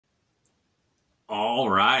All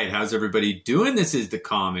right, how's everybody doing? This is the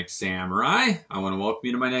Comic Samurai. I want to welcome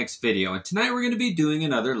you to my next video, and tonight we're going to be doing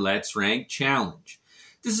another Let's Rank challenge.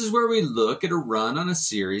 This is where we look at a run on a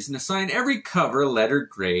series and assign every cover a letter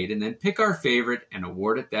grade and then pick our favorite and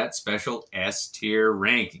award it that special S tier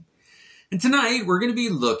ranking. And tonight we're going to be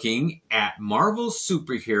looking at Marvel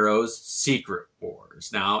Superheroes Secret Wars.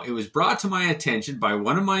 Now, it was brought to my attention by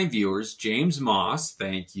one of my viewers, James Moss,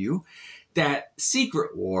 thank you, that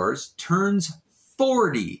Secret Wars turns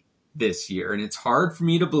 40 this year, and it's hard for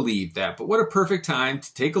me to believe that, but what a perfect time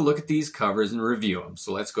to take a look at these covers and review them.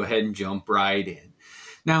 So let's go ahead and jump right in.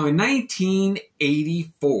 Now, in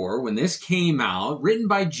 1984, when this came out, written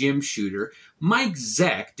by Jim Shooter, Mike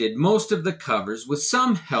Zeck did most of the covers with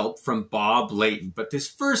some help from Bob Layton, but this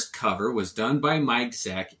first cover was done by Mike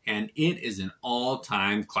Zeck, and it is an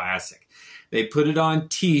all-time classic. They put it on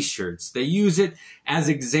t-shirts. They use it as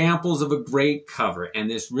examples of a great cover.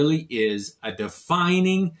 And this really is a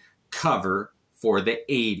defining cover for the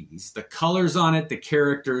 80s. The colors on it, the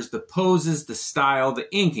characters, the poses, the style,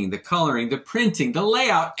 the inking, the coloring, the printing, the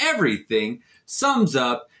layout, everything sums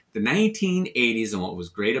up the 1980s and what was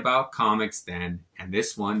great about comics then. And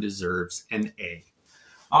this one deserves an A.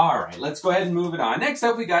 All right, let's go ahead and move it on. Next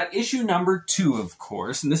up, we got issue number 2, of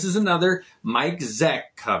course, and this is another Mike Zeck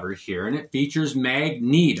cover here, and it features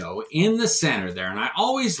Magneto in the center there. And I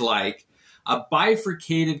always like a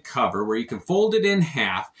bifurcated cover where you can fold it in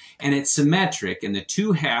half, and it's symmetric, and the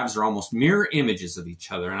two halves are almost mirror images of each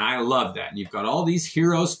other, and I love that. And you've got all these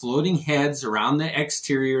heroes floating heads around the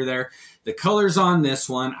exterior there. The colors on this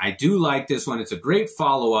one, I do like this one. It's a great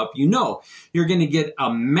follow-up. You know you're going to get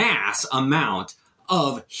a mass amount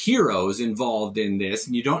of heroes involved in this,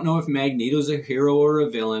 and you don't know if Magneto's a hero or a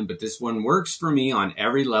villain, but this one works for me on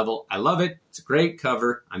every level. I love it. It's a great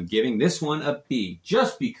cover. I'm giving this one a B,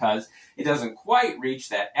 just because it doesn't quite reach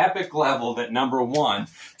that epic level that number 1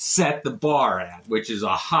 set the bar at, which is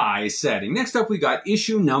a high setting. Next up, we got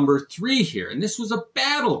issue number 3 here, and this was a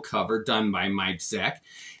battle cover done by Mike Zeck,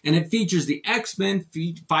 and it features the X-Men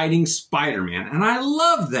fighting Spider-Man. And I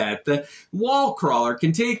love that the wall crawler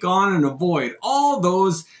can take on and avoid all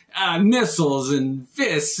those missiles and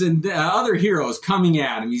fists and other heroes coming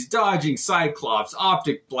at him. He's dodging Cyclops,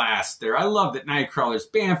 Optic Blast there. I love that Nightcrawler's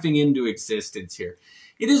bamfing into existence here.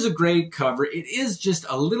 It is a great cover. It is just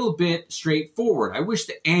a little bit straightforward. I wish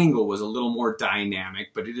the angle was a little more dynamic,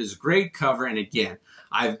 but it is a great cover. And again,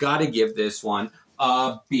 I've got to give this one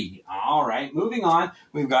a B. All right, moving on.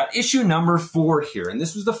 We've got issue number 4 here, and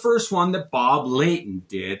this was the first one that Bob Layton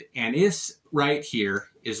did, and this right here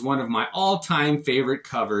is one of my all-time favorite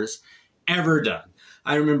covers ever done.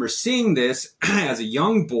 I remember seeing this as a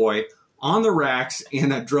young boy on the racks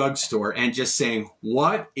in a drugstore and just saying,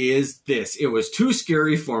 what is this? It was too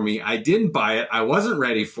scary for me. I didn't buy it. I wasn't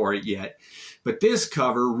ready for it yet. But this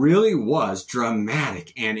cover really was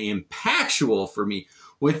dramatic and impactful for me,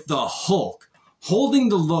 with the Hulk holding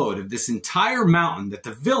the load of this entire mountain that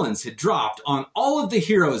the villains had dropped on all of the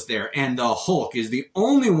heroes there, and the Hulk is the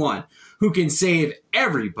only one who can save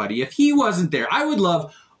everybody. If he wasn't there, I would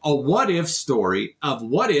love a what-if story of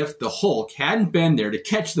what if the Hulk hadn't been there to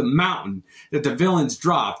catch the mountain that the villains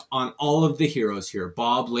dropped on all of the heroes here.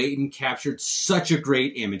 Bob Layton captured such a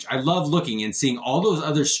great image. I love looking and seeing all those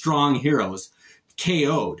other strong heroes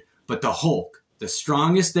KO'd, but the Hulk, the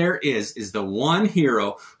strongest there is the one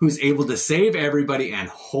hero who's able to save everybody and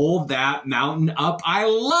hold that mountain up. I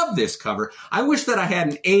love this cover. I wish that I had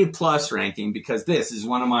an A+ ranking, because this is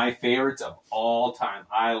one of my favorites of all time.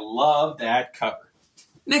 I love that cover.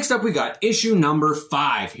 Next up, we got issue number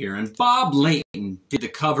 5 here, and Bob Layton did the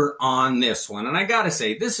cover on this one. And I gotta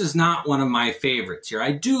say, this is not one of my favorites here.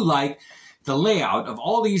 I do like the layout of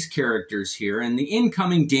all these characters here and the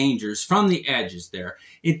incoming dangers from the edges there.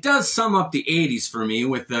 It does sum up the 80s for me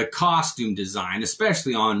with the costume design,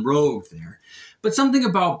 especially on Rogue there. But something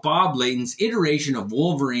about Bob Layton's iteration of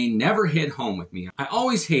Wolverine never hit home with me. I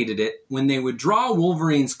always hated it when they would draw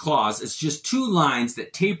Wolverine's claws as just 2 lines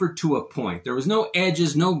that tapered to a point. There was no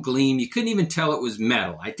edges, no gleam. You couldn't even tell it was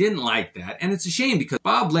metal. I didn't like that. And it's a shame, because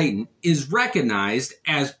Bob Layton is recognized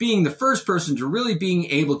as being the first person to really being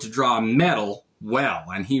able to draw metal well.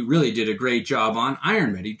 And he really did a great job on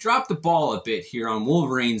Iron Man. He dropped the ball a bit here on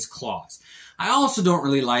Wolverine's claws. I also don't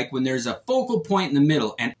really like when there's a focal point in the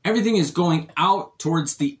middle and everything is going out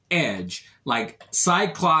towards the edge, like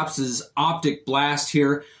Cyclops' Optic Blast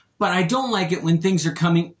here. But I don't like it when things are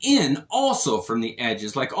coming in also from the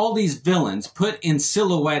edges, like all these villains put in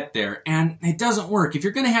silhouette there, and it doesn't work. If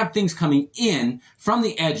you're going to have things coming in from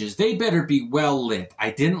the edges, they better be well lit.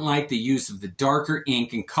 I didn't like the use of the darker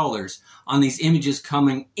ink and colors on these images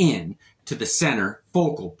coming in to the center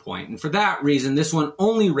focal point. And for that reason, this one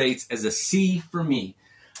only rates as a C for me.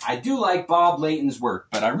 I do like Bob Layton's work,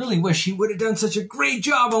 but I really wish he would have done such a great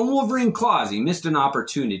job on Wolverine Claws. He missed an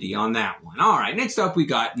opportunity on that one. All right, next up we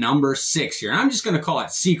got number 6 here. I'm just going to call it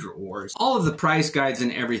Secret Wars. All of the price guides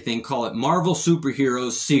and everything call it Marvel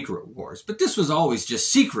Superheroes Secret Wars, but this was always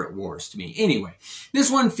just Secret Wars to me. Anyway, this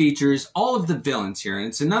one features all of the villains here, and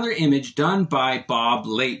it's another image done by Bob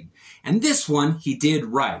Layton. And this one, he did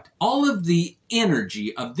right. All of the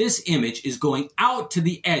energy of this image is going out to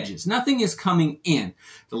the edges. Nothing is coming in.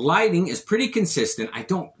 The lighting is pretty consistent. I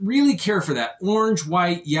don't really care for that orange,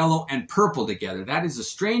 white, yellow, and purple together. That is a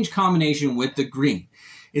strange combination with the green.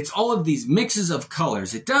 It's all of these mixes of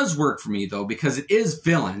colors. It does work for me, though, because it is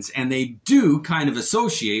villains, and they do kind of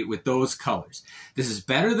associate with those colors. This is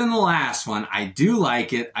better than the last one. I do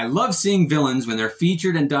like it. I love seeing villains when they're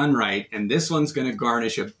featured and done right, and this one's going to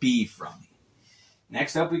garnish a B from me.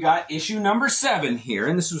 Next up, we got issue number 7 here,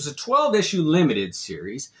 and this was a 12-issue limited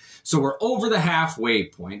series, so we're over the halfway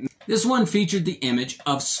point. This one featured the image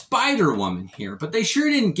of Spider-Woman here, but they sure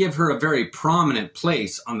didn't give her a very prominent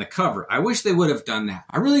place on the cover. I wish they would have done that.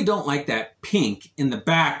 I really don't like that pink in the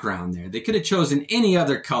background there. They could have chosen any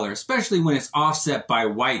other color, especially when it's offset by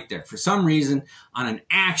white there. For some reason, on an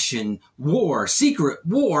action war, secret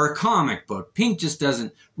war comic book, pink just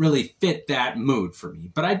doesn't really fit that mood for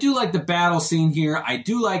me. But I do like the battle scene here. I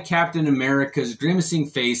do like Captain America's grimacing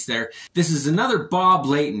face there. This is another Bob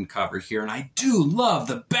Layton cover here, and I do love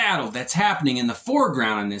the battle that's happening in the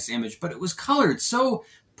foreground in this image, but it was colored so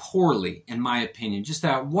poorly, in my opinion. Just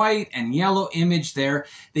that white and yellow image there.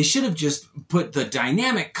 They should have just put the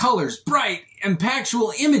dynamic colors, bright,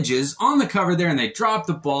 impactful images on the cover there, and they dropped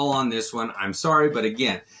the ball on this one. I'm sorry, but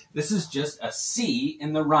again, this is just a C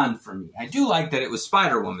in the run for me. I do like that it was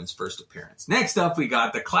Spider-Woman's first appearance. Next up, we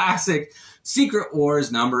got the classic Secret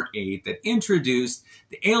Wars number 8 that introduced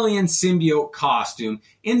the alien symbiote costume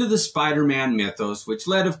into the Spider-Man mythos, which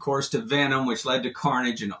led, of course, to Venom, which led to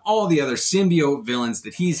Carnage and all the other symbiote villains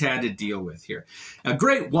that he's had to deal with here. A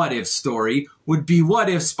great what-if story would be what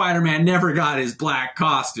if Spider-Man never got his black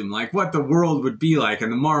costume, like what the world would be like in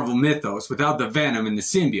the Marvel mythos without the Venom and the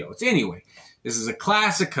symbiotes. Anyway, this is a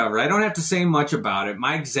classic cover. I don't have to say much about it.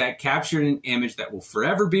 Mike Zeck captured an image that will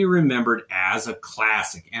forever be remembered as a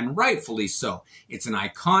classic, and rightfully so. It's an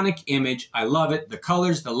iconic image. I love it. The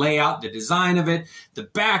colors, the layout, the design of it, the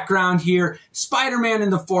background here, Spider-Man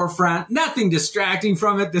in the forefront, nothing distracting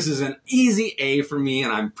from it. This is an easy A for me,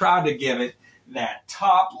 and I'm proud to give it that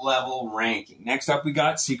top level ranking. Next up, we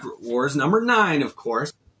got Secret Wars number 9, of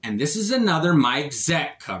course. And this is another Mike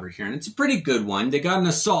Zeck cover here, and it's a pretty good one. They got an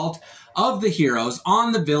assault of the heroes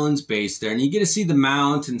on the villain's base there, and you get to see the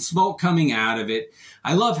mount and smoke coming out of it.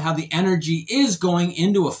 I love how the energy is going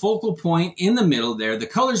into a focal point in the middle there. The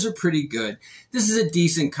colors are pretty good. This is a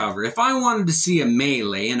decent cover. If I wanted to see a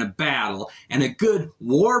melee and a battle and a good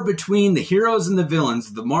war between the heroes and the villains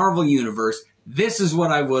of the Marvel Universe, this is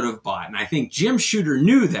what I would have bought. And I think Jim Shooter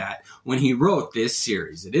knew that when he wrote this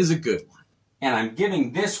series. It is a good one. And I'm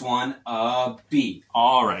giving this one a B.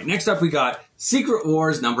 All right, next up we got Secret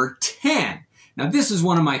Wars number 10. Now this is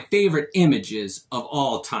one of my favorite images of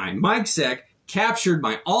all time. Mike Zeck captured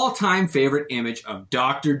my all-time favorite image of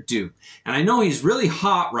Dr. Doom. And I know he's really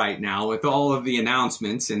hot right now with all of the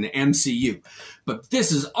announcements in the MCU. But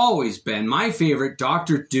this has always been my favorite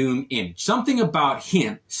Dr. Doom image. Something about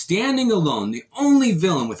him standing alone, the only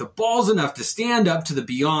villain with the balls enough to stand up to the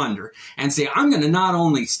Beyonder and say, I'm going to not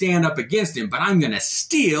only stand up against him, but I'm going to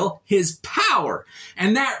steal his power.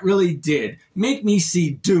 And that really did make me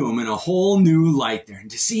see Doom in a whole new light there.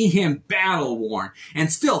 And to see him battle-worn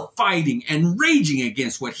and still fighting and raging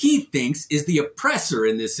against what he thinks is the oppressor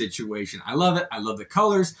in this situation. I love it. I love the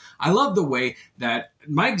colors. I love the way that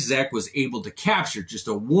Mike Zeck was able to capture just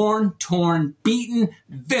a worn, torn, beaten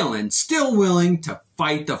villain still willing to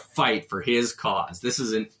fight the fight for his cause. This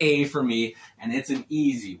is an A for me, and it's an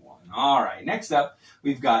easy one. All right, next up,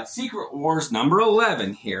 we've got Secret Wars number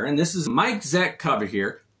 11 here, and this is Mike Zeck cover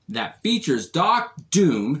here that features Doc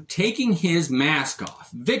Doom taking his mask off.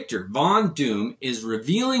 Victor Von Doom is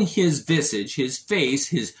revealing his visage, his face,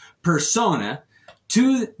 his persona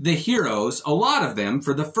to the heroes, a lot of them,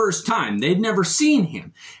 for the first time. They'd never seen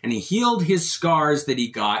him. And he healed his scars that he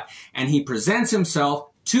got, and he presents himself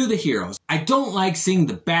to the heroes. I don't like seeing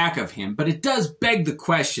the back of him, but it does beg the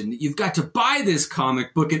question that you've got to buy this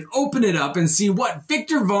comic book and open it up and see what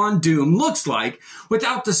Victor Von Doom looks like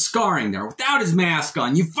without the scarring there, without his mask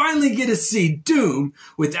on. You finally get to see Doom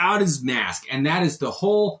without his mask, and that is the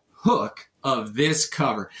whole hook of this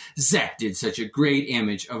cover. Zeck did such a great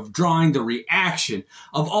image of drawing the reaction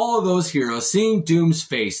of all of those heroes seeing Doom's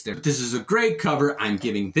face there. This is a great cover. I'm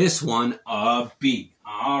giving this one a B.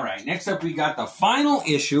 All right, next up we got the final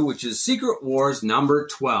issue, which is Secret Wars number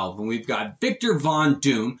 12. And we've got Victor Von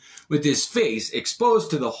Doom with his face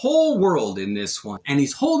exposed to the whole world in this one. And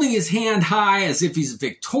he's holding his hand high as if he's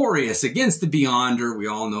victorious against the Beyonder. We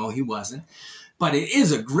all know he wasn't. But it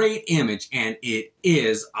is a great image, and it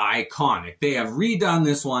is iconic. They have redone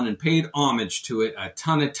this one and paid homage to it a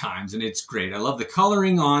ton of times, and it's great. I love the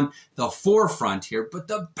coloring on the forefront here, but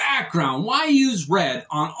the background, why use red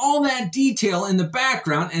on all that detail in the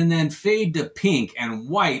background and then fade to pink and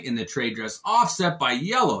white in the trade dress, offset by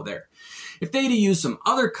yellow there? If they'd have used some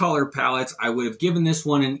other color palettes, I would have given this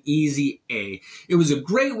one an easy A. It was a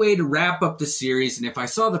great way to wrap up the series, and if I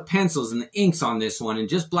saw the pencils and the inks on this one in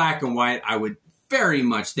just black and white, I would very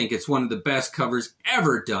much think it's one of the best covers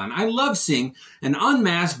ever done. I love seeing an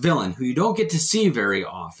unmasked villain who you don't get to see very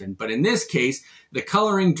often, but in this case, the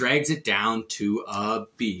coloring drags it down to a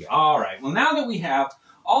B. All right, well, now that we have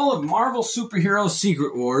all of Marvel Superhero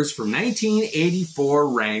Secret Wars from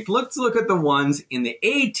 1984 ranked, let's look at the ones in the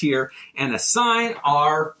A tier and assign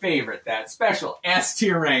our favorite, that special S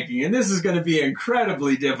tier ranking. And this is going to be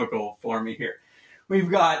incredibly difficult for me here. We've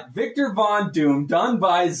got Victor Von Doom, done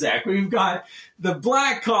by Zeck. We've got the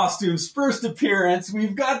black costume's first appearance.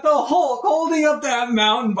 We've got the Hulk holding up that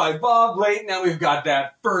mountain by Bob Layton. And we've got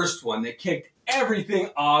that first one that kicked everything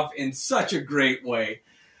off in such a great way.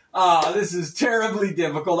 This is terribly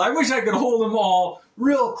difficult. I wish I could hold them all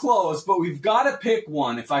real close, but we've got to pick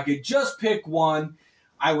one. If I could just pick one,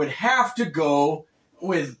 I would have to go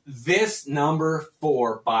with this number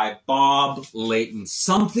 4 by Bob Layton.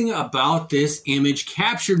 Something about this image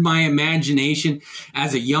captured my imagination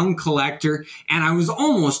as a young collector, and I was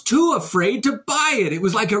almost too afraid to buy it. It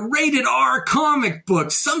was like a rated R comic book.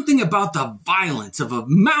 Something about the violence of a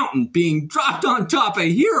mountain being dropped on top of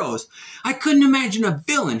heroes. I couldn't imagine a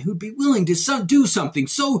villain who'd be willing to do something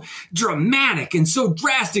so dramatic and so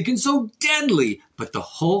drastic and so deadly. But the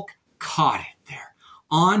Hulk caught it there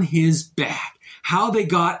on his back. How they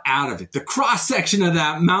got out of it. The cross-section of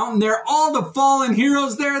that mountain there, all the fallen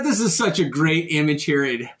heroes there. This is such a great image here.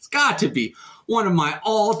 It's got to be one of my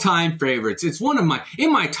all-time favorites. It's one of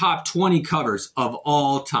in my top 20 covers of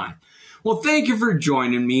all time. Well, thank you for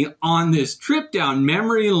joining me on this trip down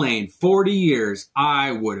memory lane. 40 years,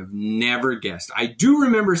 I would have never guessed. I do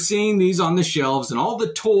remember seeing these on the shelves and all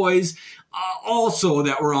the toys also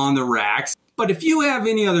that were on the racks. But if you have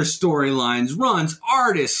any other storylines, runs,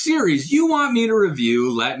 artists, series you want me to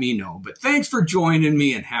review, let me know. But thanks for joining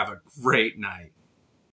me and have a great night.